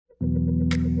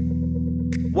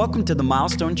Welcome to the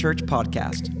Milestone Church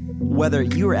podcast. Whether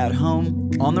you are at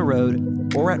home, on the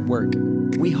road, or at work,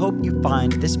 we hope you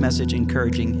find this message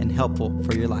encouraging and helpful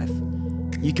for your life.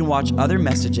 You can watch other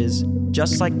messages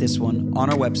just like this one on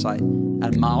our website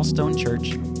at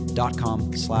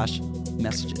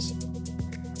milestonechurch.com/messages.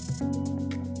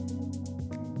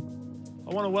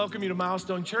 I want to welcome you to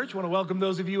Milestone Church. I want to welcome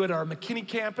those of you at our McKinney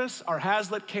campus, our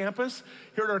Hazlitt campus,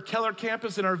 here at our Keller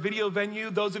campus in our video venue,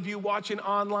 those of you watching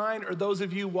online or those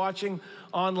of you watching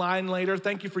online later.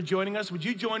 Thank you for joining us. Would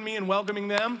you join me in welcoming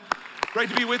them? Great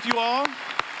to be with you all.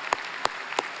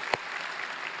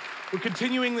 We're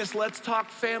continuing this Let's Talk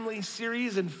Family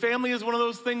series, and family is one of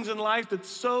those things in life that's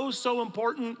so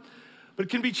important, but it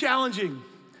can be challenging.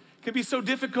 It can be so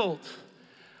difficult.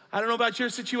 I don't know about your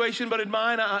situation, but in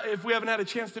mine, if we haven't had a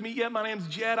chance to meet yet, my name's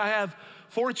Jed. I have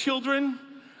 4 children.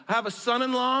 I have a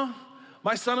son-in-law.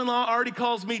 My son-in-law already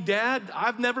calls me dad.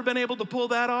 I've never been able to pull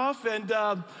that off. And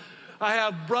I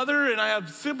have brother, and I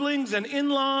have siblings and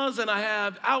in-laws, and I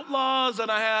have outlaws, and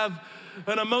I have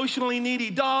an emotionally needy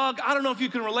dog. I don't know if you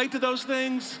can relate to those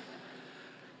things.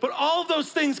 But all of those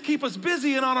things keep us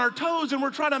busy and on our toes, and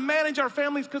we're trying to manage our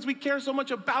families because we care so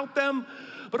much about them.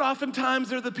 But oftentimes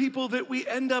they're the people that we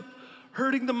end up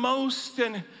hurting the most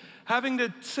and having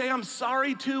to say I'm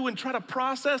sorry to and try to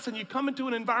process. And you come into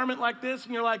an environment like this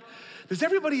and you're like, does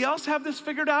everybody else have this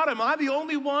figured out? Am I the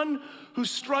only one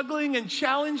who's struggling and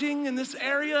challenging in this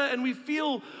area? And we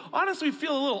feel, honestly, we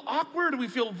feel a little awkward and we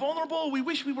feel vulnerable. We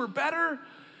wish we were better.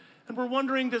 And we're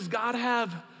wondering, does God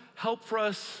have help for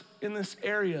us in this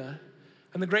area?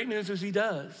 And the great news is he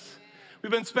does.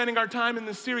 We've been spending our time in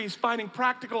this series finding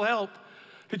practical help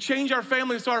to change our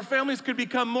families so our families could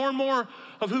become more and more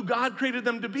of who God created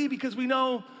them to be, because we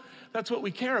know that's what we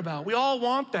care about. We all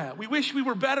want that. We wish we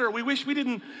were better. We wish we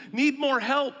didn't need more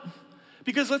help,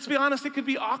 because let's be honest, it could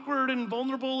be awkward and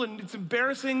vulnerable, and it's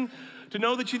embarrassing to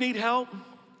know that you need help.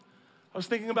 I was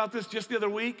thinking about this just the other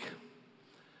week.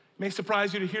 It may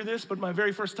surprise you to hear this, but my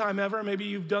very first time ever, maybe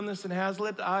you've done this in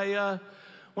Hazlitt, I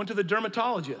went to the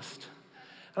dermatologist,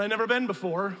 and I'd never been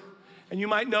before. And you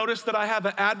might notice that I have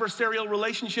an adversarial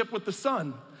relationship with the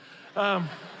sun.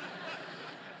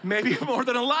 Maybe more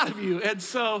than a lot of you. And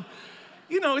so,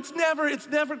 it's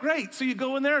never great. So you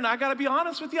go in there, and I gotta be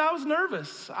honest with you, I was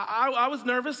nervous. I was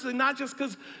nervous, and not just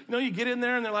because, you get in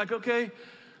there and they're like, okay,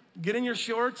 get in your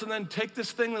shorts and then take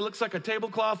this thing that looks like a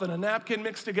tablecloth and a napkin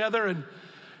mixed together and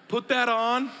put that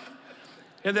on.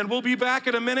 And then we'll be back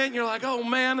in a minute, and you're like, oh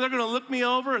man, they're gonna look me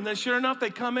over. And then sure enough, they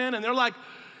come in and they're like,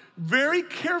 very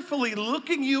carefully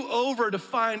looking you over to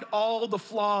find all the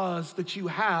flaws that you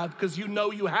have, because you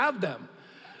know you have them.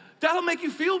 That'll make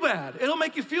you feel bad. It'll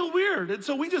make you feel weird. And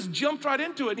so we just jumped right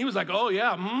into it. And he was like, oh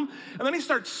yeah, And then he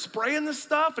starts spraying this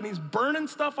stuff, and he's burning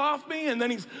stuff off me, and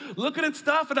then he's looking at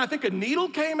stuff, and I think a needle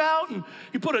came out, and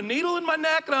he put a needle in my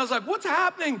neck, and I was like, what's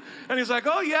happening? And he's like,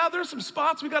 oh yeah, there's some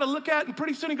spots we gotta look at, and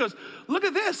pretty soon he goes, look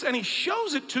at this, and he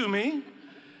shows it to me,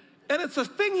 and it's a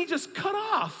thing he just cut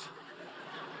off.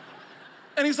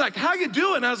 And he's like, how you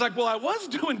doing? And I was like, well, I was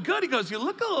doing good. He goes, you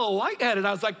look a little lightheaded.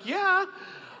 I was like, yeah,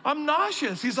 I'm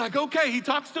nauseous. He's like, okay. He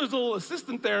talks to his little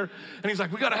assistant there, and he's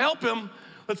like, we got to help him.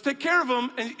 Let's take care of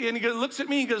him. And he looks at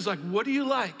me, he goes like, what do you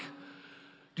like?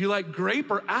 Do you like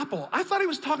grape or apple? I thought he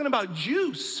was talking about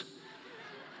juice.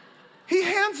 He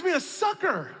hands me a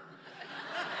sucker.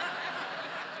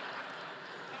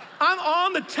 I'm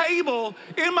on the table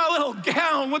in my little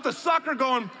gown with the sucker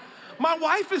going. My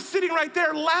wife is sitting right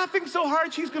there laughing so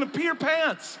hard she's gonna pee her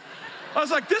pants. I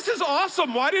was like, this is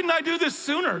awesome. Why didn't I do this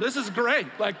sooner? This is great.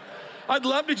 Like, I'd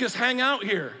love to just hang out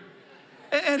here.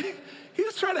 And he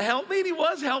was trying to help me, and he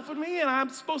was helping me, and I'm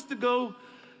supposed to go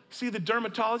see the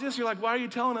dermatologist. You're like, why are you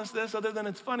telling us this other than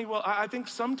it's funny? Well, I think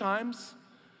sometimes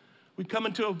we come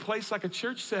into a place like a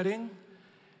church setting,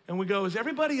 and we go, is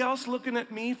everybody else looking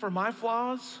at me for my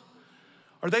flaws?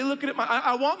 Are they looking at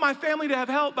I want my family to have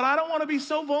help, but I don't want to be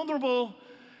so vulnerable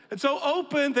and so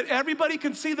open that everybody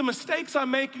can see the mistakes I'm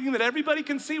making, that everybody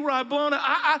can see where I've blown it.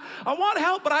 I want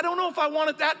help, but I don't know if I want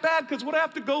it that bad, because what I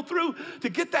have to go through to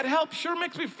get that help sure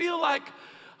makes me feel like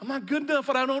I'm not good enough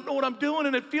and I don't know what I'm doing,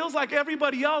 and it feels like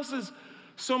everybody else is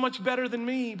so much better than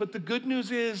me. But the good news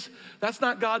is that's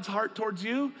not God's heart towards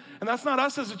you, and that's not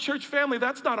us as a church family.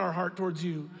 That's not our heart towards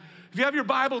you. If you have your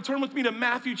Bible, turn with me to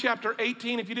Matthew chapter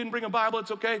 18. If you didn't bring a Bible,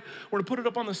 it's okay. We're gonna put it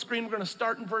up on the screen. We're gonna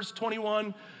start in verse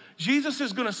 21. Jesus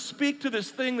is gonna speak to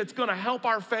this thing that's gonna help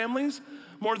our families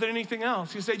more than anything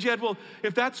else. You say, Jed, well,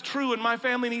 if that's true and my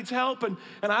family needs help and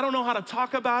I don't know how to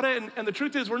talk about it, and the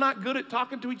truth is we're not good at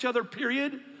talking to each other,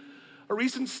 period. A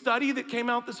recent study that came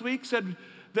out this week said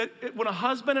that when a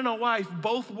husband and a wife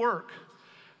both work,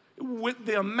 with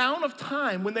the amount of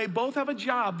time, when they both have a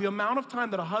job, the amount of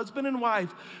time that a husband and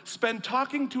wife spend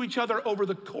talking to each other over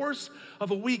the course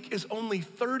of a week is only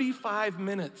 35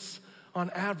 minutes on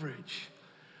average.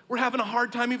 We're having a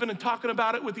hard time even talking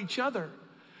about it with each other.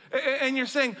 And you're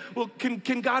saying, well,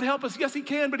 can God help us? Yes, he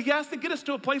can, but he has to get us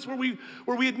to a place where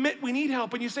we admit we need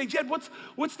help. And you say, Jed,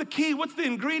 what's the key? What's the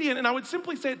ingredient? And I would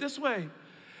simply say it this way.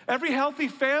 Every healthy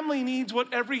family needs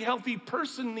what every healthy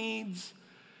person needs,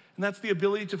 and that's the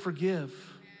ability to forgive.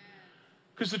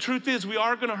 Because the truth is, we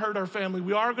are gonna hurt our family.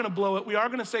 We are gonna blow it. We are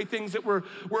gonna say things that we're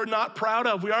not proud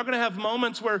of. We are gonna have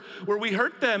moments where we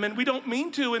hurt them and we don't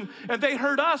mean to, and they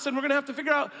hurt us, and we're gonna have to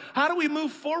figure out, how do we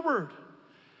move forward?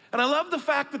 And I love the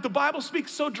fact that the Bible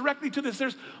speaks so directly to this.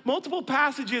 There's multiple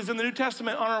passages in the New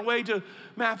Testament on our way to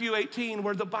Matthew 18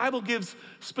 where the Bible gives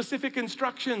specific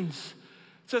instructions.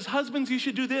 It says, husbands, you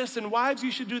should do this, and wives,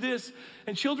 you should do this,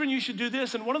 and children, you should do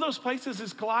this. And one of those places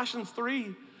is Colossians 3.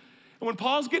 And when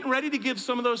Paul's getting ready to give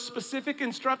some of those specific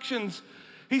instructions,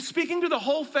 he's speaking to the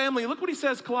whole family. Look what he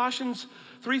says, Colossians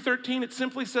 3:13. It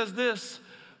simply says this,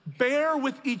 bear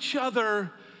with each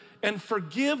other and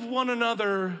forgive one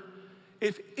another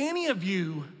if any of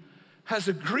you has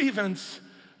a grievance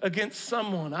against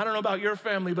someone. I don't know about your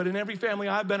family, but in every family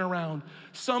I've been around,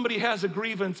 somebody has a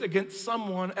grievance against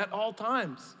someone at all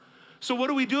times. So what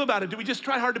do we do about it? Do we just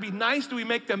try hard to be nice? Do we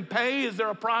make them pay? Is there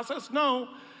a process? No.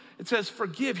 It says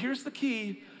forgive. Here's the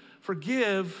key.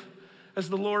 Forgive as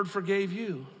the Lord forgave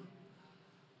you.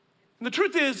 And the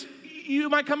truth is, you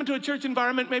might come into a church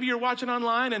environment, maybe you're watching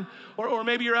online, or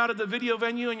maybe you're out at the video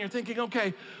venue and you're thinking,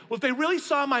 okay, well, if they really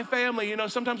saw my family,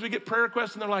 sometimes we get prayer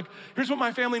requests and they're like, here's what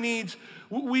my family needs.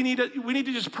 We need to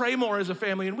just pray more as a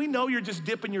family. And we know you're just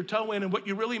dipping your toe in, and what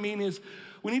you really mean is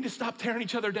we need to stop tearing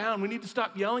each other down. We need to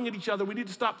stop yelling at each other. We need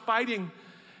to stop fighting.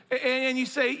 And you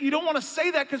say, you don't want to say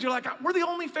that because you're like, we're the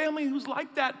only family who's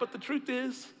like that. But the truth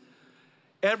is,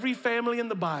 every family in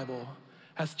the Bible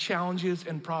has challenges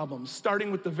and problems,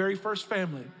 starting with the very first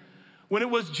family. When it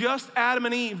was just Adam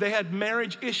and Eve, they had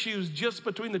marriage issues just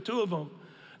between the two of them.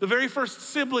 The very first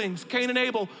siblings, Cain and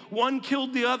Abel, one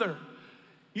killed the other.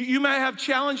 You may have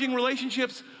challenging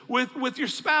relationships with your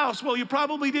spouse. Well, you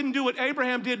probably didn't do what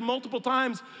Abraham did multiple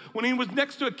times when he was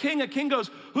next to a king. A king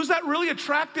goes, who's that really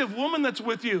attractive woman that's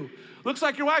with you? Looks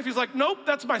like your wife. He's like, nope,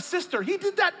 that's my sister. He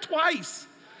did that twice.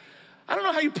 I don't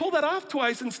know how you pull that off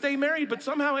twice and stay married, but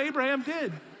somehow Abraham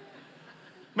did.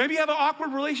 Maybe you have an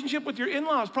awkward relationship with your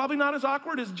in-laws, probably not as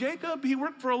awkward as Jacob. He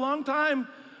worked for a long time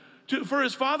for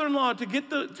his father-in-law to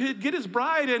get his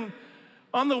bride, and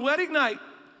on the wedding night,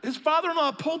 his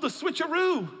father-in-law pulled the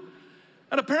switcheroo.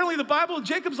 And apparently the Bible,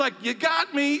 Jacob's like, you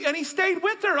got me, and he stayed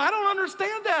with her. I don't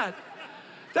understand that.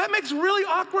 That makes really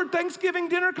awkward Thanksgiving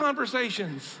dinner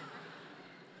conversations.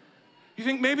 You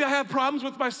think maybe I have problems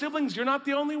with my siblings? You're not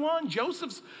the only one.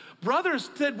 Joseph's brothers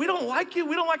said, we don't like you.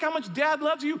 We don't like how much dad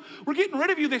loves you. We're getting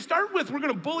rid of you. They start with, we're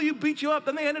going to bully you, beat you up.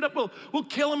 Then they ended up, we'll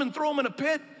kill him and throw him in a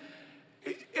pit.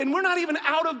 And we're not even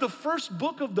out of the first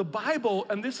book of the Bible,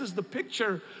 and this is the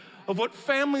picture of what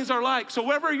families are like. So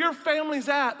wherever your family's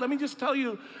at, let me just tell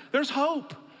you, there's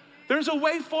hope. There's a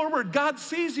way forward. God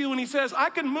sees you, and he says, I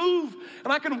can move,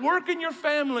 and I can work in your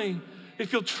family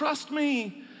if you'll trust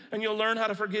me and you'll learn how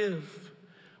to forgive.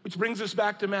 Which brings us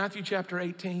back to Matthew chapter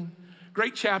 18.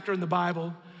 Great chapter in the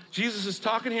Bible. Jesus is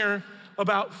talking here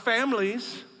about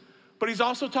families, but he's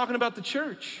also talking about the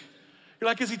church. You're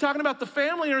like, is he talking about the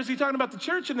family or is he talking about the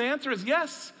church? And the answer is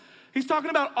yes. He's talking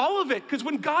about all of it, because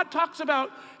when God talks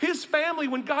about his family,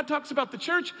 when God talks about the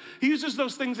church, he uses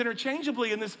those things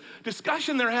interchangeably. And this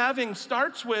discussion they're having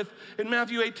starts with, in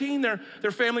Matthew 18, their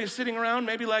family is sitting around,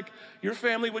 maybe like your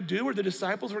family would do, or the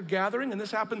disciples were gathering, and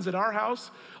this happens at our house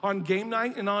on game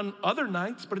night and on other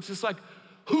nights, but it's just like,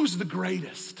 who's the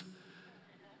greatest?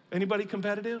 Anybody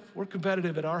competitive? We're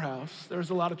competitive at our house. There's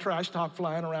a lot of trash talk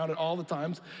flying around at all the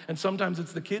times, and sometimes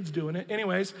it's the kids doing it.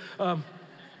 Anyways,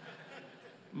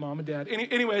 Mom and Dad.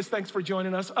 Anyways, thanks for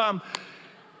joining us.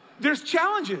 There's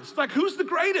challenges, like who's the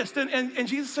greatest? And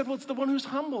Jesus said, well, it's the one who's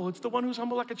humble. It's the one who's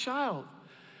humble like a child.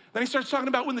 Then he starts talking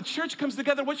about when the church comes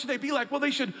together, what should they be like? Well,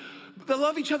 they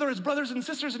love each other as brothers and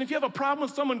sisters. And if you have a problem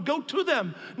with someone, go to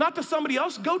them, not to somebody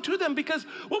else. Go to them, because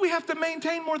what we have to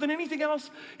maintain more than anything else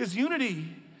is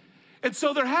unity. And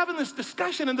so they're having this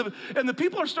discussion, and the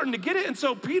people are starting to get it. And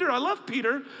so Peter, I love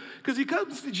Peter, because he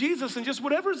comes to Jesus, and just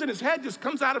whatever's in his head just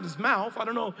comes out of his mouth. I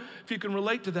don't know if you can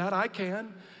relate to that. I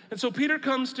can. And so Peter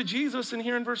comes to Jesus, and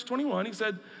here in verse 21, he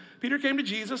said, Peter came to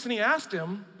Jesus, and he asked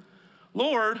him,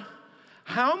 Lord,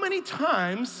 how many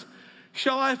times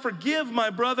shall I forgive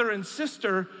my brother and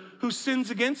sister who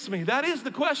sins against me? That is the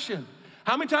question.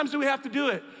 How many times do we have to do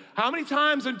it? How many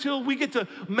times until we get to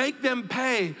make them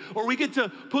pay, or we get to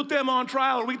put them on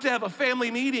trial, or we get to have a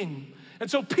family meeting? And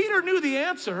so Peter knew the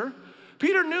answer.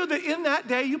 Peter knew that in that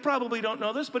day, you probably don't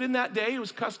know this, but in that day it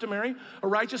was customary, a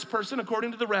righteous person,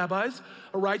 according to the rabbis,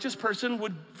 a righteous person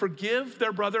would forgive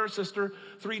their brother or sister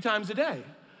 3 times a day.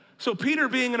 So Peter,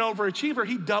 being an overachiever,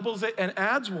 he doubles it and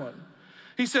adds one.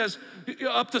 He says,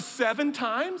 up to 7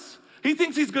 times? He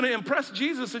thinks he's gonna impress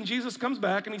Jesus, and Jesus comes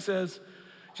back and he says,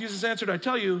 Jesus answered, I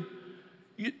tell you,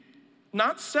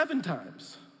 not 7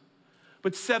 times,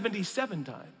 but 77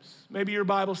 times. Maybe your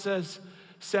Bible says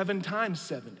 7 times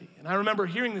 70. And I remember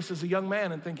hearing this as a young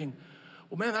man and thinking,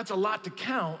 well, man, that's a lot to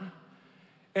count.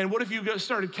 And what if you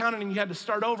started counting and you had to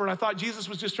start over? And I thought Jesus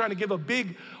was just trying to give a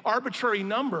big arbitrary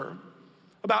number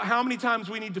about how many times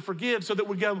we need to forgive so that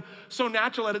we go so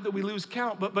natural at it that we lose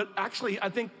count. But actually, I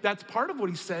think that's part of what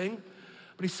he's saying.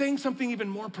 But he's saying something even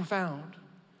more profound.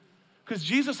 Because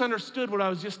Jesus understood what I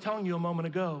was just telling you a moment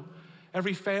ago.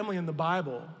 Every family in the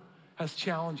Bible has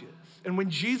challenges. And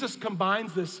when Jesus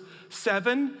combines this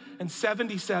 7 and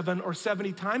 77, or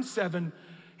 70 times 7,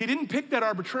 he didn't pick that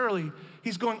arbitrarily.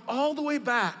 He's going all the way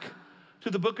back to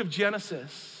the book of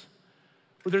Genesis,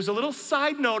 where there's a little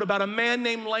side note about a man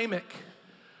named Lamech.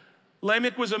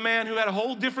 Lamech was a man who had a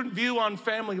whole different view on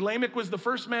family. Lamech was the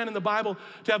first man in the Bible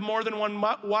to have more than one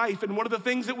wife. And one of the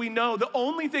things that we know, the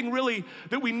only thing really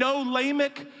that we know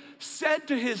Lamech said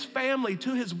to his family,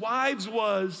 to his wives,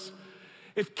 was,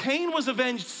 if Cain was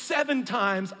avenged 7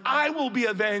 times, I will be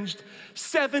avenged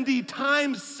 70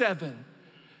 times 7.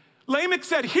 Lamech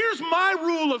said, here's my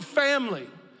rule of family.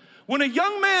 When a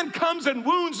young man comes and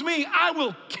wounds me, I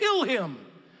will kill him.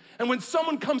 And when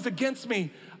someone comes against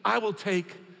me, I will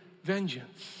take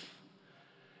vengeance.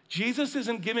 Jesus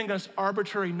isn't giving us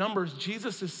arbitrary numbers.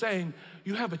 Jesus is saying,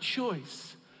 you have a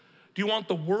choice. Do you want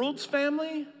the world's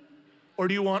family, or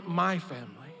do you want my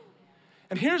family?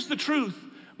 And here's the truth.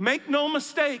 Make no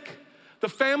mistake, the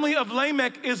family of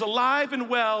Lamech is alive and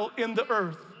well in the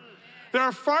earth. There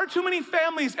are far too many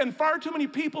families and far too many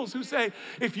peoples who say,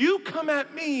 if you come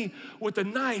at me with a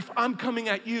knife, I'm coming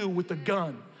at you with a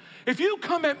gun. If you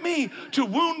come at me to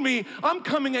wound me, I'm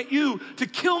coming at you to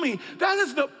kill me. That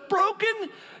is the broken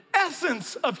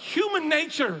essence of human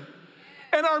nature.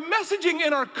 And our messaging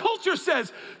in our culture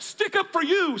says, stick up for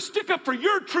you, stick up for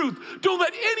your truth. Don't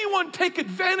let anyone take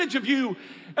advantage of you.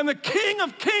 And the King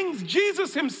of Kings,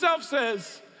 Jesus himself,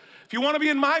 says, if you want to be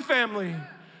in my family,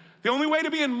 the only way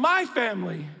to be in my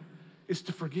family is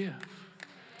to forgive.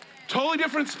 Totally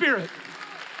different spirit.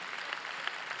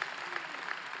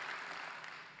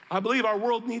 I believe our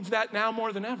world needs that now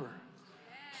more than ever.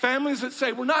 Families that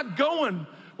say, we're not going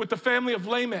with the family of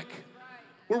Lamech,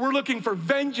 where we're looking for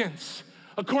vengeance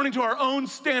according to our own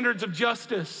standards of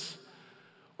justice.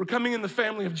 We're coming in the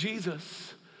family of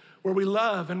Jesus, where we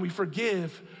love and we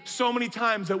forgive so many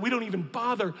times that we don't even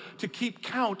bother to keep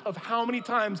count of how many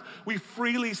times we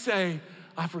freely say,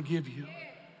 I forgive you.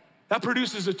 That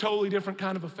produces a totally different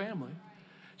kind of a family.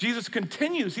 Jesus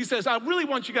continues. He says, I really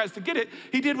want you guys to get it.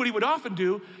 He did what he would often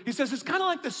do. He says, it's kind of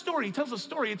like this story. He tells a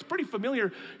story. It's pretty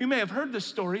familiar. You may have heard this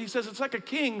story. He says, it's like a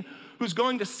king who's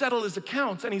going to settle his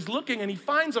accounts, and he's looking and he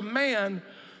finds a man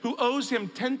who owes him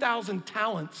 10,000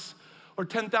 talents or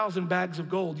 10,000 bags of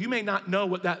gold. You may not know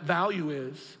what that value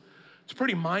is. It's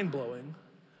pretty mind-blowing.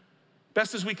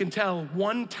 Best as we can tell,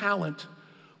 1 talent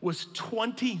was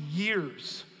 20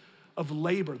 years of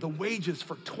labor, the wages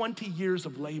for 20 years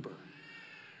of labor.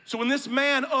 So when this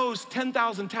man owes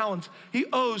 10,000 talents, he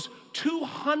owes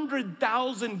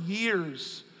 200,000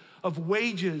 years of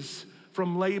wages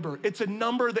from labor. It's a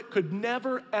number that could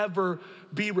never, ever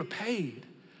be repaid.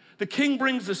 The king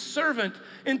brings the servant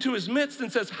into his midst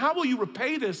and says, how will you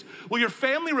repay this? Will your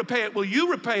family repay it? Will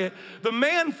you repay it? The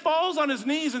man falls on his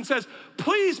knees and says,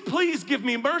 please, please give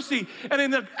me mercy. And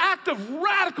in an act of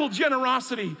radical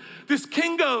generosity, this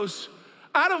king goes,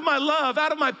 out of my love,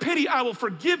 out of my pity, I will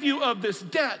forgive you of this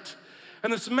debt.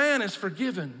 And this man is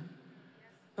forgiven.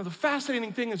 Now, the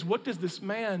fascinating thing is, what does this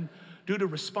man do to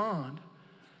respond?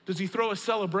 Does he throw a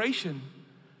celebration?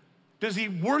 Does he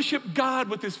worship God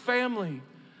with his family?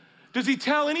 Does he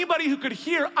tell anybody who could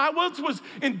hear, I once was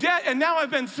in debt and now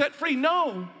I've been set free?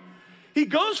 No. He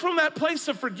goes from that place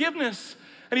of forgiveness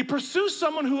and he pursues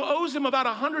someone who owes him about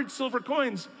 100 silver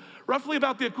coins, roughly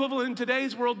about the equivalent in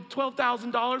today's world,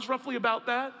 $12,000, roughly about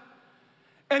that.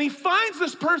 And he finds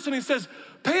this person, he says,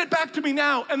 pay it back to me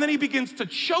now. And then he begins to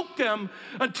choke them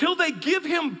until they give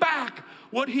him back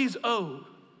what he's owed.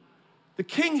 The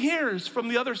king hears from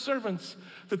the other servants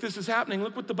that this is happening.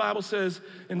 Look what the Bible says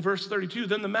in verse 32.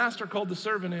 Then the master called the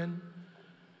servant in.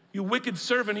 You wicked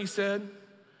servant, he said,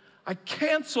 I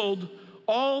canceled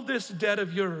all this debt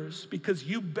of yours because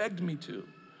you begged me to.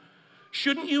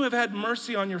 Shouldn't you have had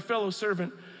mercy on your fellow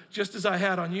servant just as I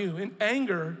had on you?" In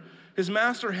anger, his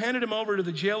master handed him over to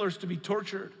the jailers to be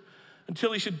tortured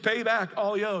until he should pay back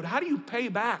all he owed. How do you pay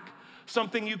back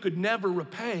something you could never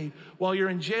repay while you're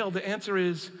in jail? The answer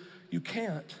is you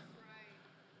can't.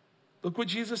 Look what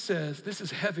Jesus says. This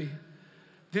is heavy.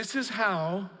 "This is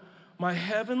how my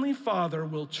heavenly Father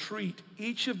will treat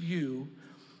each of you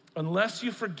unless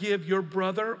you forgive your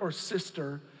brother or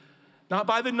sister, not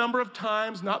by the number of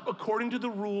times, not according to the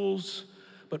rules,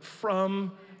 but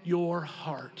from your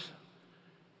heart."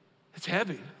 It's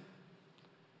heavy.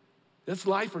 That's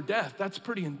life or death. That's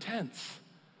pretty intense.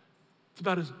 It's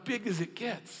about as big as it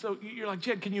gets. So you're like,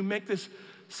 "Jed, can you make this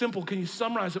simple? Can you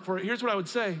summarize it for it?" Here's what I would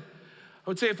say. I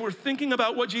would say if we're thinking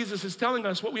about what Jesus is telling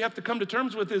us, what we have to come to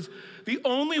terms with is the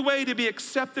only way to be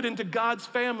accepted into God's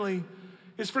family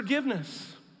is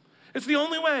forgiveness. It's the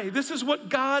only way. This is what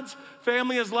God's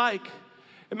family is like.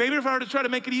 And maybe if I were to try to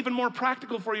make it even more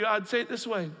practical for you, I'd say it this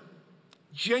way.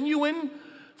 Genuine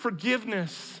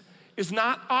forgiveness is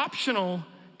not optional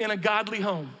in a godly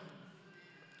home.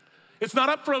 It's not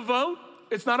up for a vote.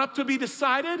 It's not up to be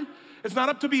decided. It's not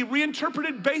up to be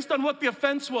reinterpreted based on what the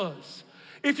offense was.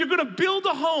 If you're gonna build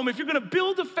a home, if you're gonna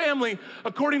build a family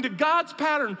according to God's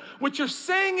pattern, what you're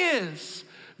saying is,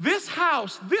 this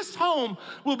house, this home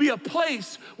will be a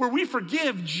place where we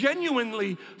forgive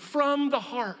genuinely from the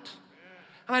heart.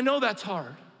 And I know that's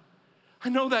hard. I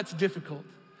know that's difficult.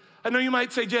 I know you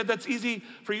might say, "Jed, that's easy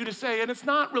for you to say," and it's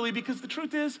not really, because the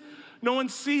truth is, no one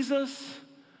sees us,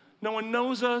 no one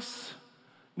knows us,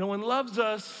 no one loves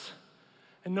us,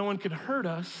 and no one can hurt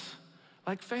us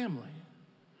like family.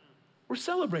 We're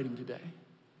celebrating today.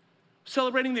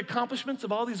 Celebrating the accomplishments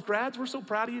of all these grads. We're so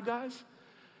proud of you guys.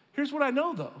 Here's what I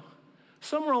know though.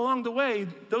 Somewhere along the way,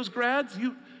 those grads,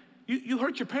 you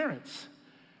hurt your parents.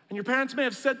 And your parents may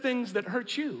have said things that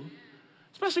hurt you,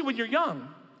 especially when you're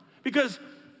young. Because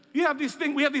we have these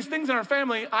things in our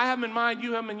family. I have them in mine,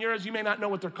 you have them in yours. You may not know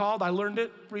what they're called. I learned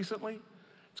it recently.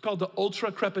 It's called the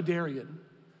ultra-crepidarian.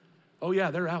 Oh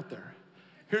yeah, they're out there.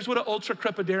 Here's what an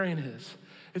ultra-crepidarian is.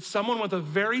 It's someone with a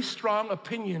very strong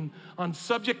opinion on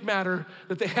subject matter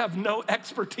that they have no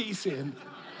expertise in.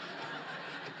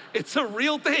 It's a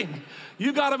real thing.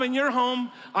 You got them in your home.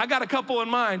 I got a couple in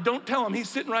mine. Don't tell him. He's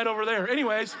sitting right over there.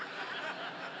 Anyways,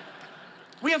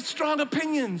 we have strong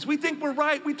opinions. We think we're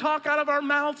right. We talk out of our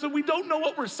mouths and we don't know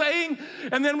what we're saying.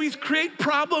 And then we create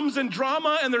problems and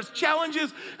drama, and there's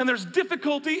challenges and there's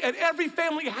difficulty, and every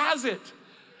family has it.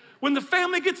 When the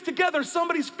family gets together,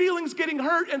 somebody's feelings getting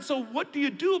hurt, and so what do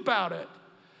you do about it?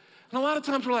 And a lot of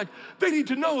times we're like, they need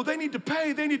to know, they need to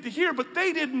pay, they need to hear, but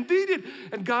they didn't need it.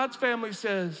 And God's family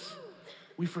says,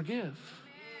 we forgive.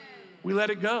 We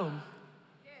let it go.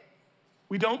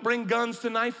 We don't bring guns to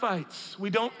knife fights.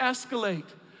 We don't escalate.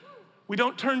 We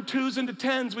don't turn 2s into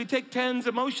 10s. We take 10s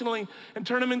emotionally and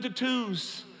turn them into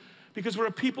 2s because we're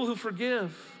a people who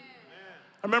forgive.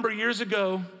 I remember years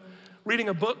ago reading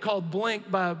a book called Blink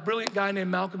by a brilliant guy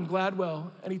named Malcolm Gladwell,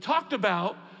 and he talked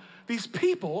about these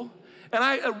people, and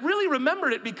I really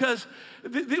remembered it because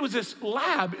there was this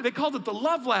lab, they called it the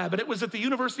Love Lab, and it was at the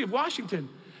University of Washington.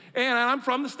 And I'm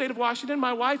from the state of Washington.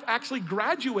 My wife actually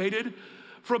graduated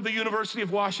from the University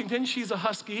of Washington. She's a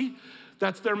Husky.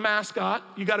 That's their mascot.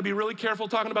 You gotta be really careful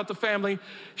talking about the family.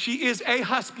 She is a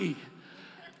Husky.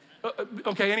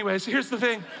 Okay, anyways, here's the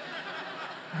thing.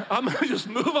 I'm gonna just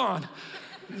move on.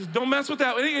 Don't mess with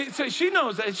that. So she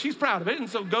knows that, she's proud of it, and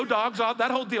so go dogs,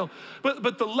 that whole deal.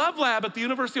 But the Love Lab at the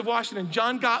University of Washington,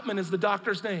 John Gottman is the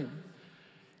doctor's name.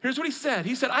 Here's what he said.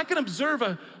 He said, I can observe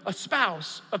a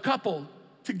spouse, a couple,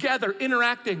 together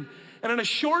interacting, and in a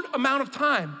short amount of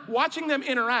time, watching them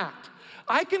interact,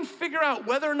 I can figure out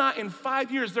whether or not in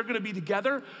 5 years they're gonna be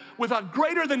together with a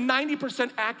greater than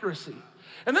 90% accuracy.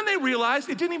 And then they realized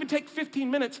it didn't even take 15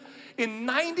 minutes. In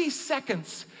 90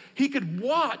 seconds, he could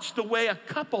watch the way a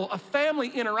couple, a family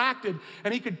interacted,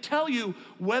 and he could tell you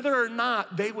whether or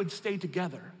not they would stay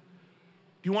together.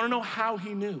 Do you wanna know how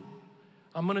he knew?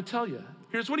 I'm gonna tell you.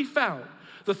 Here's what he found.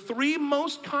 The 3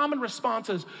 most common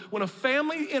responses when a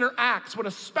family interacts,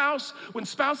 when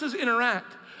spouses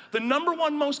interact, the number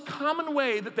 1 most common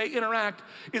way that they interact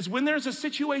is when there's a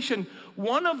situation,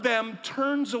 one of them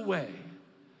turns away.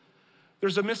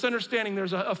 There's a misunderstanding,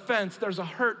 there's an offense, there's a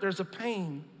hurt, there's a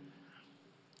pain.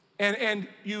 And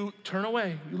you turn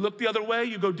away. You look the other way,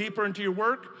 you go deeper into your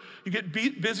work, you get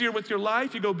busier with your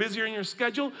life, you go busier in your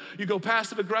schedule, you go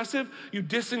passive aggressive, you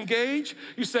disengage,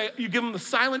 you give them the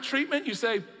silent treatment, you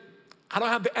say, I don't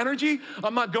have the energy,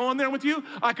 I'm not going there with you,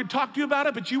 I could talk to you about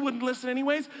it, but you wouldn't listen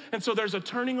anyways, and so there's a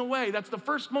turning away. That's the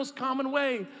first most common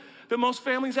way that most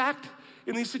families act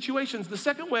in these situations. The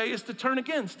second way is to turn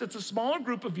against. It's a smaller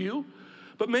group of you,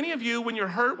 but many of you, when you're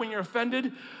hurt, when you're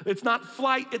offended, it's not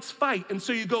flight, it's fight. And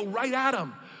so you go right at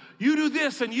them. You do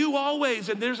this and you always,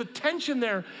 and there's a tension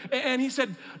there. And he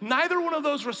said, neither one of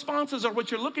those responses are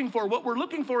what you're looking for. What we're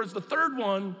looking for is the third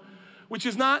one, which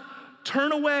is not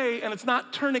turn away and it's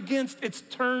not turn against, it's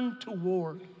turn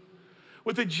toward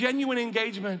with a genuine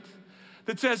engagement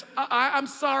that says, I'm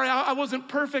sorry, I wasn't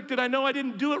perfect, and I know I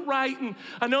didn't do it right, and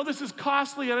I know this is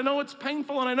costly, and I know it's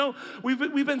painful, and I know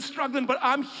we've been struggling, but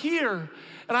I'm here,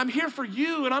 and I'm here for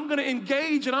you, and I'm gonna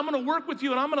engage, and I'm gonna work with you,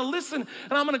 and I'm gonna listen,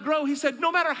 and I'm gonna grow. He said,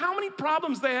 no matter how many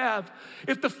problems they have,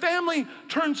 if the family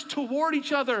turns toward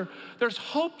each other, there's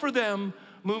hope for them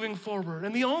moving forward.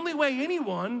 And the only way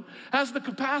anyone has the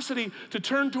capacity to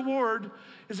turn toward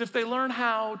is if they learn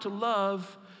how to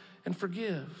love and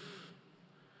forgive.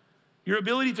 Your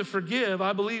ability to forgive,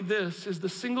 I believe this, is the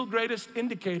single greatest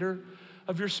indicator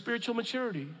of your spiritual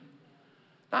maturity.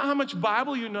 Not how much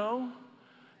Bible you know,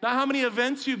 not how many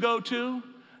events you go to,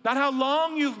 not how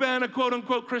long you've been a quote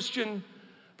unquote Christian,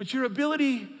 but your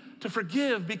ability to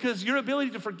forgive, because your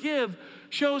ability to forgive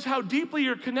shows how deeply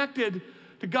you're connected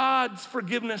to God's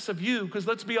forgiveness of you. Because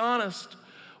let's be honest,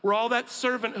 we're all that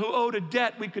servant who owed a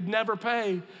debt we could never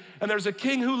pay. And there's a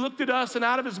king who looked at us, and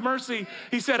out of his mercy,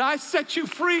 he said, I set you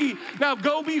free. Now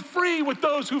go be free with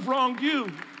those who've wronged you.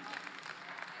 And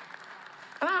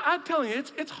I'm telling you,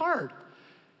 it's hard.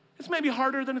 It's maybe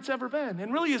harder than it's ever been.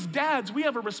 And really, as dads, we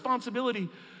have a responsibility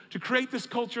to create this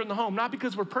culture in the home, not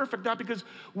because we're perfect, not because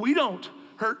we don't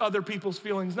hurt other people's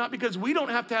feelings, not because we don't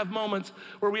have to have moments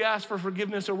where we ask for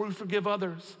forgiveness or we forgive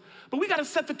others. But we gotta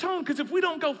set the tone, because if we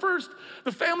don't go first,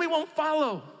 the family won't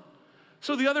follow.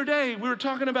 So the other day, we were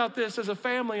talking about this as a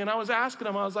family, and I was asking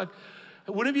them, I was like,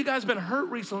 when have you guys been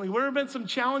hurt recently? Where have been some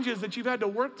challenges that you've had to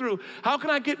work through? How can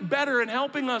I get better in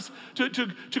helping us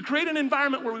to create an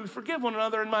environment where we forgive one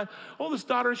another? And my oldest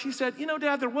daughter, she said,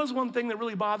 Dad, there was one thing that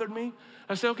really bothered me.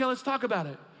 I said, okay, let's talk about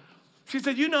it. She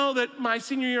said, you know that my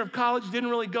senior year of college didn't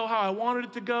really go how I wanted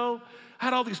it to go. I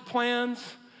had all these plans.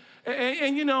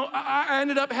 And I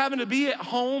ended up having to be at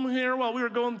home here while we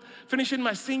were finishing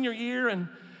my senior year, and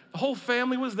the whole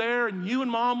family was there, and you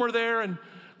and Mom were there, and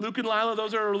Luke and Lila,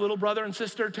 those are her little brother and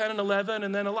sister, 10 and 11,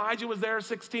 and then Elijah was there,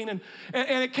 16, and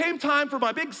it came time for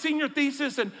my big senior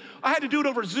thesis, and I had to do it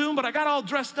over Zoom, but I got all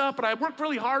dressed up, and I worked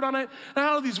really hard on it, and I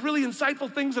had all these really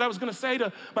insightful things that I was gonna say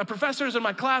to my professors and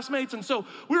my classmates, and so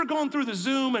we were going through the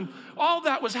Zoom, and all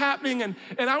that was happening, and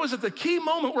I was at the key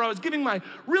moment where I was giving my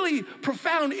really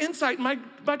profound insight, and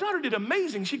my daughter did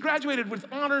amazing. She graduated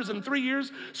with honors in 3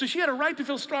 years, so she had a right to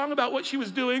feel strong about what she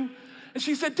was doing, and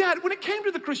she said, Dad, when it came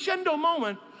to the crescendo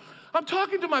moment, I'm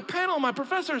talking to my panel, my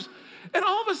professors, and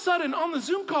all of a sudden on the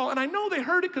Zoom call, and I know they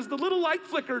heard it because the little light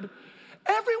flickered,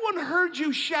 everyone heard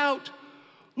you shout,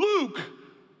 Luke,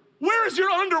 where is your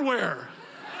underwear?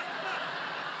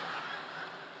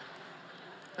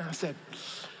 And I said,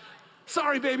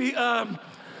 sorry, baby. Yeah,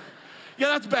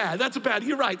 that's bad.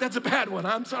 You're right. That's a bad one.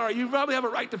 I'm sorry. You probably have a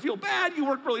right to feel bad. You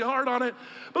worked really hard on it.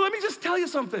 But let me just tell you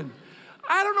something.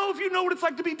 I don't know if you know what it's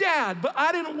like to be dad, but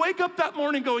I didn't wake up that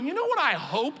morning going, you know what I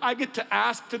hope I get to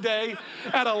ask today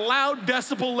at a loud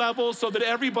decibel level so that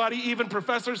everybody, even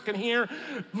professors, can hear,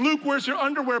 Luke, where's your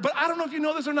underwear? But I don't know if you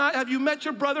know this or not. Have you met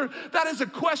your brother? That is a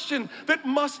question that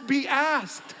must be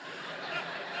asked.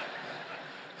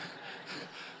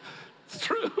 It's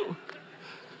true.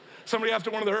 Somebody after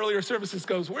one of the earlier services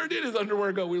goes, where did his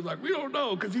underwear go? We were like, we don't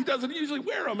know, because he doesn't usually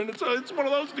wear them, and it's one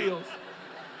of those deals.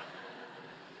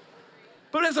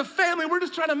 But as a family, we're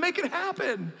just trying to make it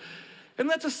happen. And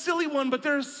that's a silly one, but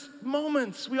there's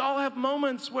moments. We all have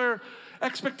moments where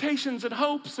expectations and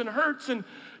hopes and hurts, and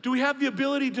do we have the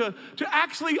ability to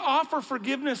actually offer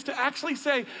forgiveness, to actually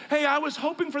say, hey, I was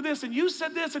hoping for this, and you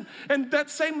said this, and that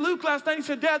same Luke last night, he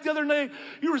said, Dad, the other day,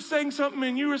 you were saying something,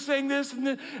 and you were saying this,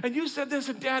 and you said this,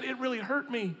 and Dad, it really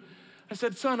hurt me. I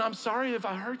said, son, I'm sorry if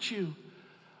I hurt you.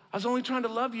 I was only trying to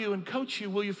love you and coach you.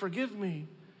 Will you forgive me?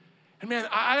 And man,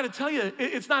 I gotta tell you,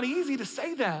 it's not easy to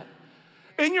say that.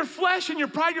 In your flesh and your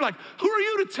pride, you're like, who are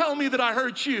you to tell me that I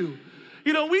hurt you?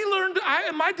 We learned,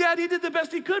 my dad, he did the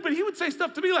best he could, but he would say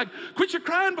stuff to me like, quit your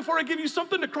crying before I give you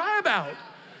something to cry about.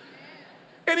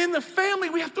 And in the family,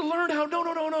 we have to learn how,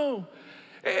 no.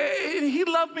 And he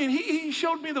loved me, and he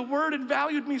showed me the word and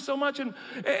valued me so much,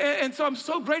 and so I'm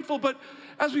so grateful. But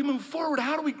as we move forward,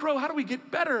 how do we grow? How do we get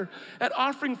better at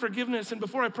offering forgiveness? And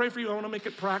before I pray for you, I wanna make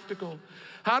it practical.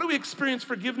 How do we experience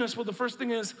forgiveness? Well, the first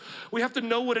thing is we have to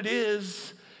know what it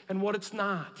is and what it's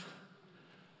not.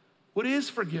 What is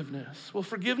forgiveness? Well,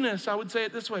 forgiveness, I would say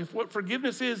it this way. What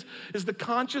forgiveness is the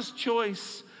conscious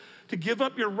choice to give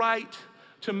up your right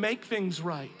to make things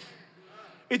right.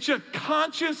 It's a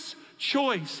conscious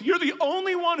choice. You're the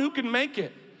only one who can make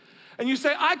it. And you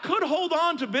say, I could hold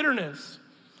on to bitterness.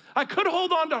 I could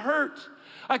hold on to hurt.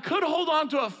 I could hold on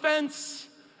to offense.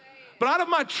 But out of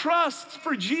my trust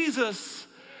for Jesus,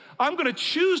 I'm gonna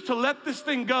choose to let this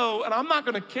thing go, and I'm not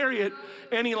gonna carry it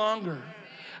any longer.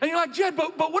 And you're like, Jed,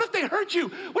 but what if they hurt you?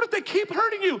 What if they keep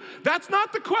hurting you? That's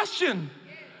not the question.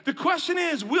 The question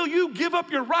is, will you give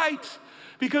up your right?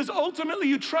 Because ultimately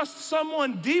you trust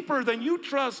someone deeper than you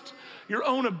trust your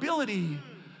own ability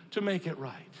to make it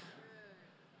right.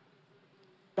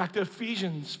 Back to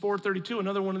Ephesians 4:32,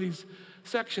 another one of these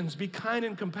sections. Be kind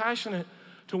and compassionate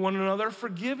to one another,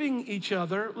 forgiving each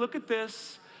other. Look at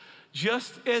this.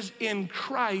 Just as in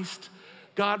Christ,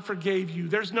 God forgave you.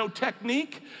 There's no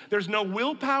technique, there's no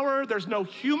willpower, there's no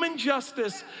human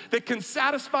justice that can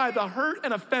satisfy the hurt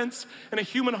and offense in a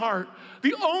human heart.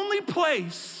 The only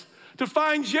place to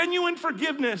find genuine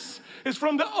forgiveness is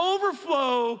from the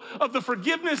overflow of the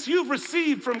forgiveness you've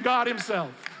received from God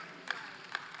himself.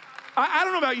 I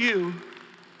don't know about you.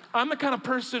 I'm the kind of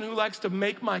person who likes to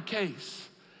make my case.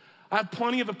 I have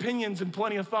plenty of opinions and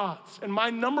plenty of thoughts. And my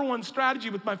number one strategy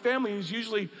with my family is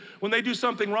usually when they do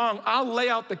something wrong, I'll lay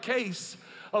out the case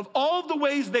of all the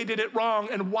ways they did it wrong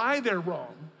and why they're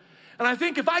wrong. And I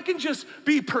think if I can just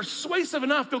be persuasive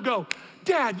enough, they'll go,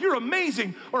 Dad, you're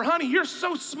amazing. Or honey, you're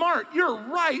so smart. You're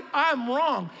right, I'm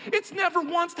wrong. It's never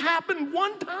once happened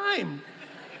one time.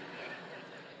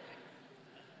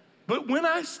 But when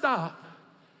I stop,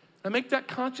 I make that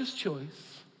conscious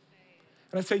choice,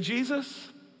 and I say, Jesus,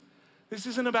 this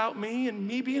isn't about me and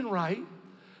me being right.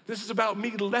 This is about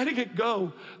me letting it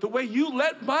go the way you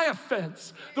let my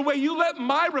offense, the way you let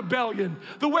my rebellion,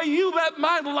 the way you let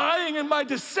my lying and my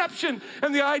deception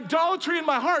and the idolatry in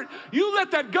my heart, you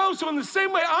let that go. So in the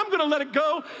same way, I'm gonna let it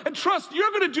go and trust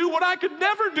you're gonna do what I could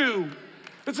never do.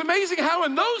 It's amazing how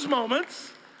in those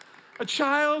moments, a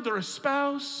child or a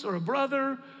spouse or a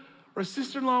brother or a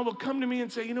sister-in-law will come to me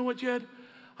and say, you know what, Jed,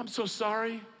 I'm so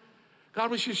sorry. God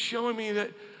was just showing me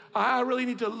that I really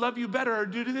need to love you better or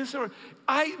do this, or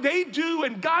they do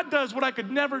and God does what I could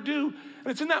never do. And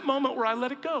it's in that moment where I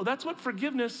let it go. That's what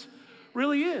forgiveness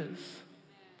really is.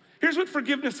 Here's what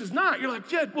forgiveness is not. You're like,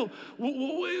 Jed, well,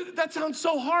 that sounds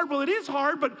so hard. Well, it is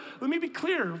hard, but let me be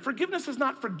clear. Forgiveness is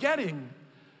not forgetting.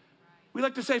 We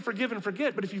like to say forgive and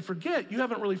forget, but if you forget, you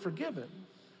haven't really forgiven.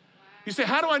 You say,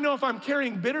 how do I know if I'm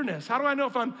carrying bitterness? How do I know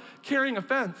if I'm carrying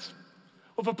offense?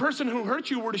 Well, if a person who hurt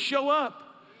you were to show up,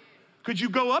 could you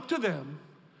go up to them?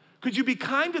 Could you be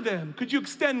kind to them? Could you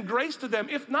extend grace to them?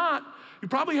 If not, you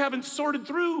probably haven't sorted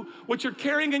through what you're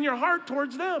carrying in your heart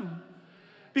towards them.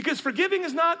 Because forgiving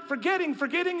is not forgetting.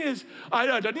 Forgetting is, I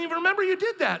didn't even remember you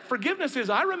did that. Forgiveness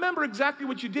is, I remember exactly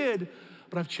what you did,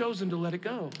 but I've chosen to let it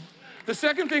go. The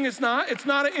second thing is it's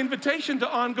not an invitation to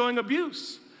ongoing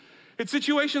abuse. It's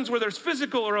situations where there's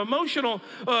physical or emotional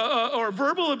or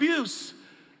verbal abuse.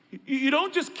 You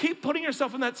don't just keep putting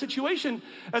yourself in that situation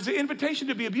as an invitation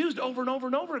to be abused over and over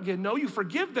and over again. No, you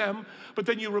forgive them, but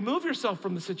then you remove yourself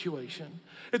from the situation.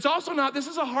 It's also not, this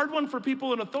is a hard one for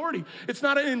people in authority. It's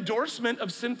not an endorsement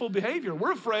of sinful behavior.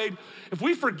 We're afraid if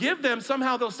we forgive them,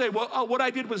 somehow they'll say, well, what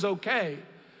I did was okay.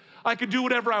 I could do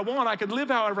whatever I want. I could live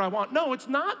however I want. No, it's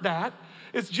not that.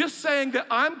 It's just saying that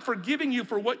I'm forgiving you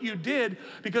for what you did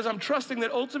because I'm trusting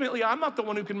that ultimately I'm not the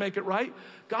one who can make it right.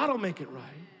 God will make it right.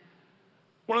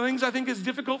 One of the things I think is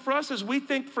difficult for us is we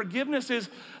think forgiveness is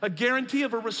a guarantee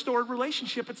of a restored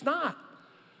relationship. It's not.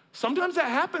 Sometimes that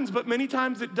happens, but many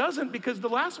times it doesn't, because the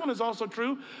last one is also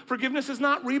true. Forgiveness is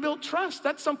not rebuilt trust.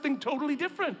 That's something totally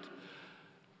different.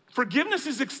 Forgiveness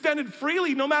is extended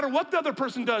freely no matter what the other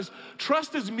person does.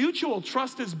 Trust is mutual.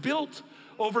 Trust is built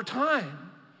over time.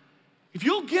 If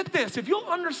you'll get this, if you'll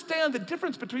understand the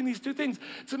difference between these two things,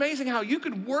 it's amazing how you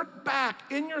can work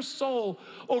back in your soul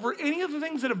over any of the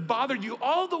things that have bothered you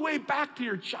all the way back to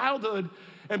your childhood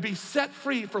and be set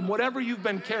free from whatever you've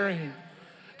been carrying.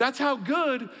 That's how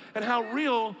good and how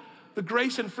real the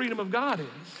grace and freedom of God is.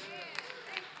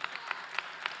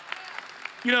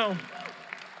 You know,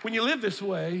 when you live this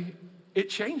way, it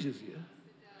changes you.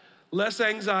 Less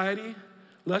anxiety,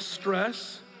 less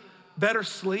stress, better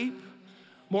sleep,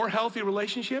 more healthy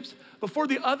relationships. Before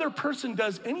the other person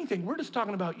does anything, we're just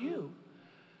talking about you.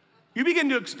 You begin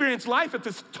to experience life at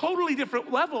this totally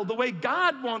different level, the way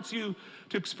God wants you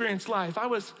to experience life. I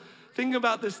was thinking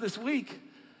about this week.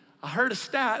 I heard a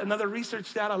stat, another research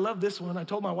stat. I love this one. I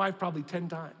told my wife probably 10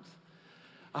 times.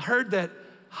 I heard that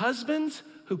husbands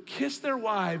who kiss their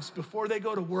wives before they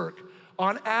go to work,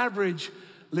 on average,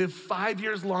 live 5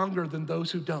 years longer than those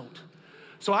who don't.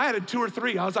 So I added 2 or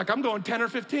 3. I was like, I'm going 10 or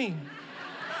 15.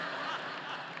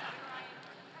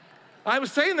 I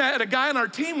was saying that, and a guy on our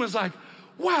team was like,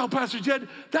 wow, Pastor Jed,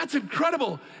 that's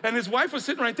incredible. And his wife was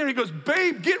sitting right there. He goes,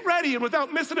 babe, get ready. And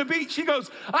without missing a beat, she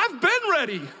goes, I've been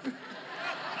ready.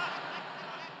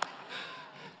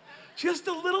 Just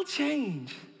a little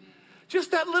change.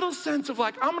 Just that little sense of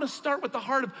like, I'm gonna start with the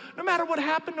heart of, no matter what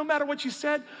happened, no matter what you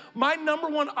said, my number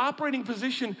one operating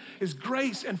position is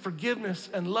grace and forgiveness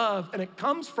and love, and it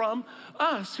comes from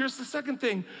us. Here's the second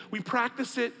thing, we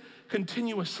practice it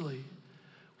continuously.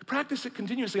 We practice it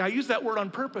continuously. I use that word on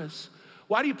purpose.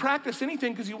 Why do you practice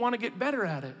anything? Because you wanna get better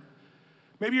at it.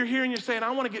 Maybe you're here and you're saying, I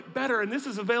wanna get better, and this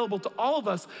is available to all of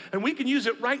us, and we can use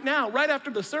it right now, right after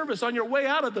the service, on your way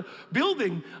out of the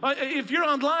building. If you're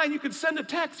online, you could send a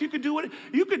text, you could do it,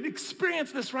 you could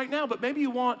experience this right now, but maybe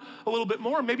you want a little bit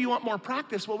more, maybe you want more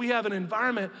practice. Well, we have an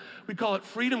environment, we call it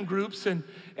Freedom Groups, and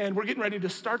we're getting ready to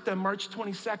start them March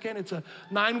 22nd. It's a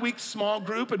 9-week small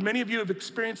group, and many of you have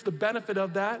experienced the benefit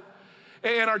of that.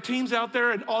 And our team's out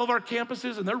there and all of our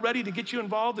campuses, and they're ready to get you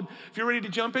involved. And if you're ready to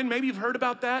jump in, maybe you've heard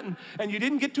about that and you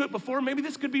didn't get to it before, maybe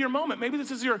this could be your moment. Maybe this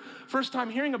is your first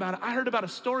time hearing about it. I heard about a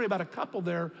story about a couple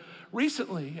there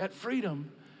recently at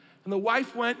Freedom. And the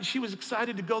wife went, and she was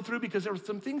excited to go through because there were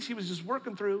some things she was just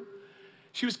working through.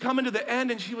 She was coming to the end,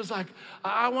 and she was like,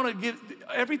 I want to get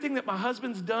everything that my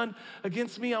husband's done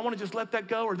against me, I want to just let that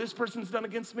go, or this person's done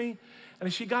against me.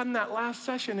 And she got in that last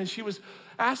session, and she was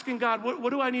asking God,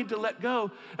 what do I need to let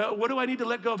go? What do I need to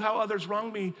let go of how others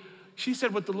wrong me? She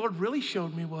said, what the Lord really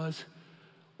showed me was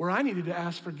where I needed to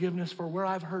ask forgiveness for where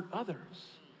I've hurt others.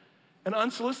 And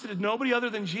unsolicited, nobody other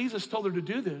than Jesus told her to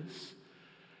do this.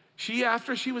 She,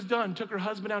 after she was done, took her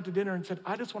husband out to dinner and said,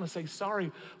 I just want to say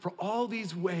sorry for all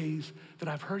these ways that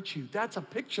I've hurt you. That's a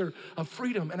picture of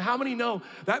freedom. And how many know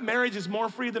that marriage is more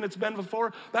free than it's been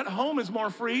before? That home is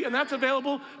more free, and that's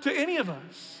available to any of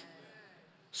us.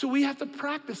 So we have to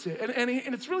practice it. And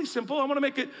it's really simple. I want to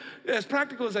make it as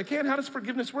practical as I can. How does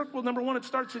forgiveness work? Well, number one, it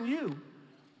starts in you.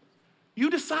 You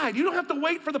decide. You don't have to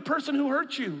wait for the person who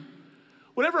hurt you.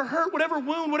 Whatever hurt, whatever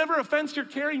wound, whatever offense you're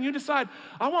carrying, you decide,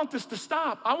 I want this to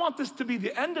stop. I want this to be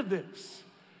the end of this.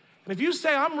 And if you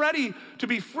say, I'm ready to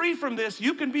be free from this,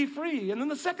 you can be free. And then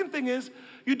the second thing is,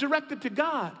 you direct it to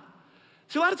God.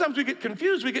 See, a lot of times we get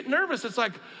confused, we get nervous. It's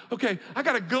like, okay, I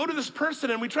gotta go to this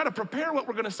person, and we try to prepare what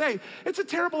we're gonna say. It's a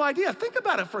terrible idea. Think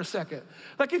about it for a second.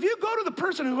 Like, if you go to the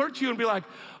person who hurt you and be like,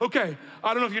 okay,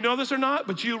 I don't know if you know this or not,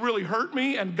 but you really hurt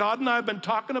me, and God and I have been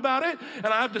talking about it, and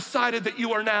I've decided that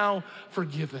you are now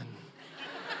forgiven.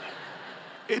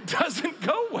 It doesn't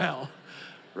go well,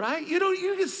 right?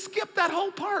 You just skip that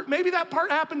whole part. Maybe that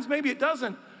part happens, maybe it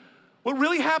doesn't. What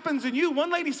really happens in you,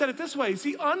 one lady said it this way,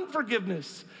 see,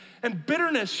 unforgiveness and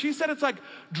bitterness, she said it's like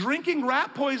drinking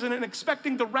rat poison and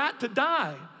expecting the rat to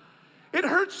die. It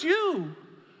hurts you.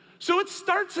 So it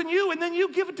starts in you, and then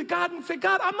you give it to God and say,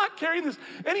 God, I'm not carrying this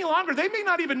any longer. They may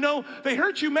not even know they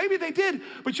hurt you. Maybe they did,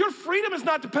 but your freedom is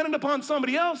not dependent upon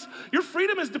somebody else. Your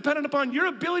freedom is dependent upon your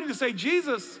ability to say,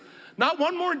 Jesus, not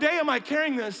one more day am I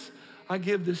carrying this. I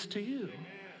give this to you.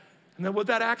 And then what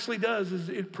that actually does is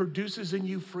it produces in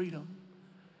you freedom.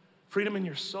 Freedom in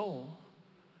your soul.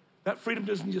 That freedom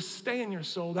doesn't just stay in your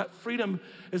soul. That freedom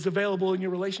is available in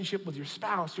your relationship with your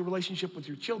spouse, your relationship with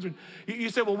your children. You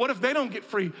say, well, what if they don't get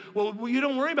free? Well, you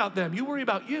don't worry about them. You worry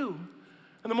about you.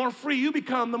 And the more free you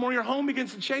become, the more your home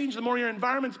begins to change, the more your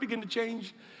environments begin to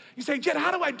change. You say, Jed,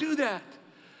 how do I do that?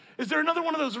 Is there another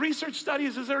one of those research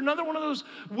studies? Is there another one of those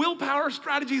willpower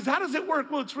strategies? How does it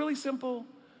work? Well, it's really simple.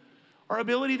 Our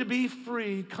ability to be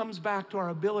free comes back to our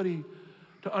ability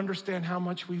to understand how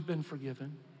much we've been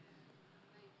forgiven.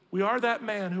 We are that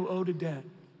man who owed a debt.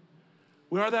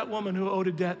 We are that woman who owed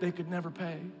a debt they could never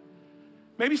pay.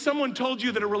 Maybe someone told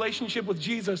you that a relationship with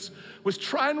Jesus was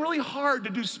trying really hard to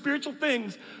do spiritual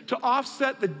things to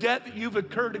offset the debt that you've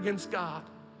incurred against God.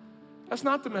 That's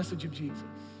not the message of Jesus.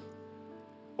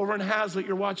 Over in Hazlitt,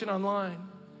 you're watching online.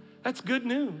 That's good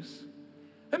news.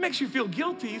 That makes you feel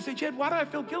guilty. You say, Jed, why do I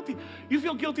feel guilty? You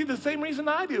feel guilty the same reason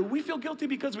I do. We feel guilty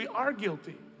because we are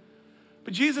guilty.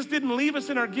 But Jesus didn't leave us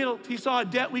in our guilt. He saw a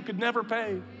debt we could never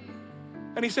pay.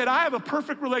 And he said, I have a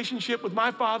perfect relationship with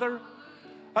my Father.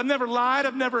 I've never lied.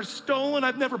 I've never stolen.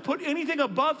 I've never put anything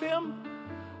above him.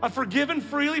 I've forgiven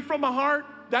freely from my heart.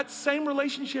 That same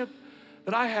relationship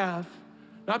that I have,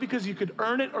 not because you could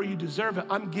earn it or you deserve it,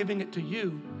 I'm giving it to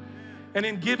you. And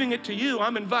in giving it to you,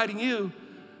 I'm inviting you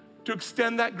to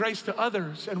extend that grace to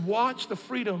others and watch the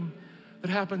freedom that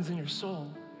happens in your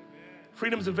soul.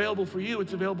 Freedom's available for you.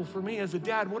 It's available for me. As a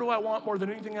dad, what do I want more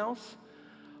than anything else?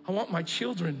 I want my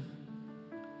children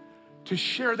to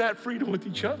share that freedom with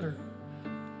each other,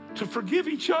 to forgive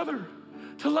each other,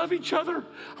 to love each other.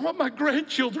 I want my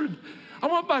grandchildren. I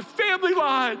want my family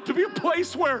line to be a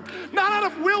place where, not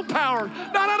out of willpower,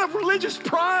 not out of religious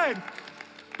pride,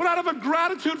 but out of a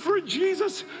gratitude for a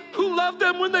Jesus who loved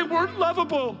them when they weren't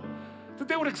lovable, that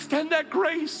they would extend that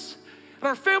grace. And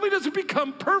our family doesn't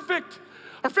become perfect.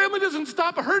 Our family doesn't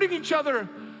stop hurting each other,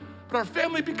 but our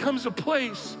family becomes a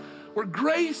place where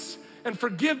grace and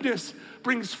forgiveness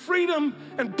brings freedom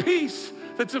and peace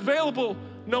that's available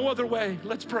no other way.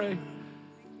 Let's pray.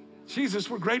 Jesus,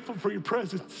 we're grateful for your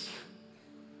presence.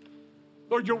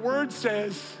 Lord, your word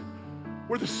says,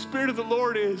 where the Spirit of the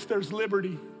Lord is, there's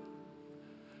liberty.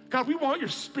 God, we want your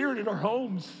Spirit in our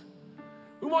homes.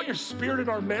 We want your Spirit in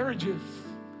our marriages.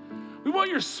 We want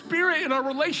your Spirit in our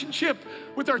relationship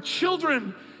with our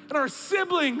children and our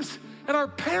siblings and our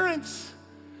parents.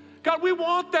 God, we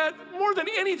want that more than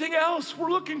anything else. We're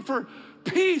looking for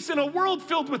peace in a world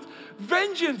filled with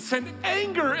vengeance and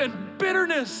anger and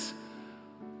bitterness.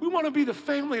 We want to be the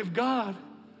family of God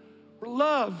where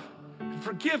love and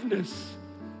forgiveness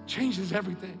changes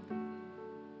everything.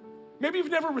 Maybe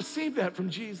you've never received that from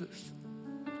Jesus.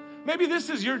 Maybe this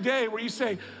is your day where you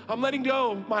say, I'm letting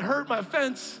go my hurt, my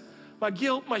offense, my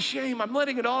guilt, my shame. I'm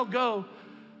letting it all go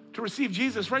to receive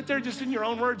Jesus. Right there, just in your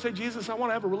own words, say, Jesus, I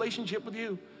want to have a relationship with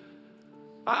you.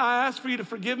 I ask for you to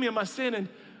forgive me of my sin and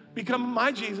become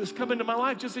my Jesus. Come into my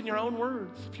life just in your own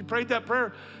words. If you prayed that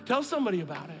prayer, tell somebody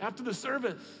about it after the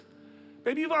service.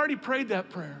 Maybe you've already prayed that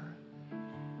prayer.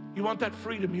 You want that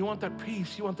freedom. You want that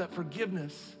peace. You want that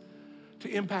forgiveness to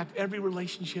impact every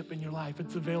relationship in your life.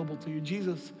 It's available to you.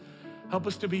 Jesus, help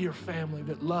us to be your family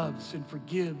that loves and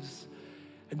forgives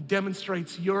and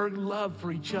demonstrates your love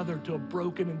for each other to a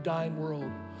broken and dying world.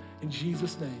 In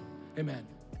Jesus' name, amen.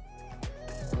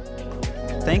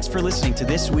 Thanks for listening to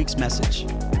this week's message.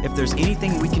 If there's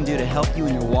anything we can do to help you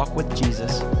in your walk with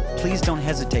Jesus, please don't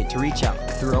hesitate to reach out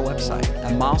through our website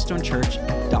at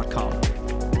milestonechurch.com.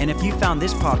 And if you found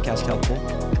this podcast helpful,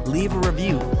 leave a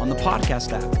review on the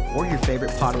podcast app or your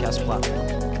favorite podcast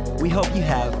platform. We hope you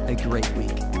have a great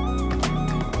week.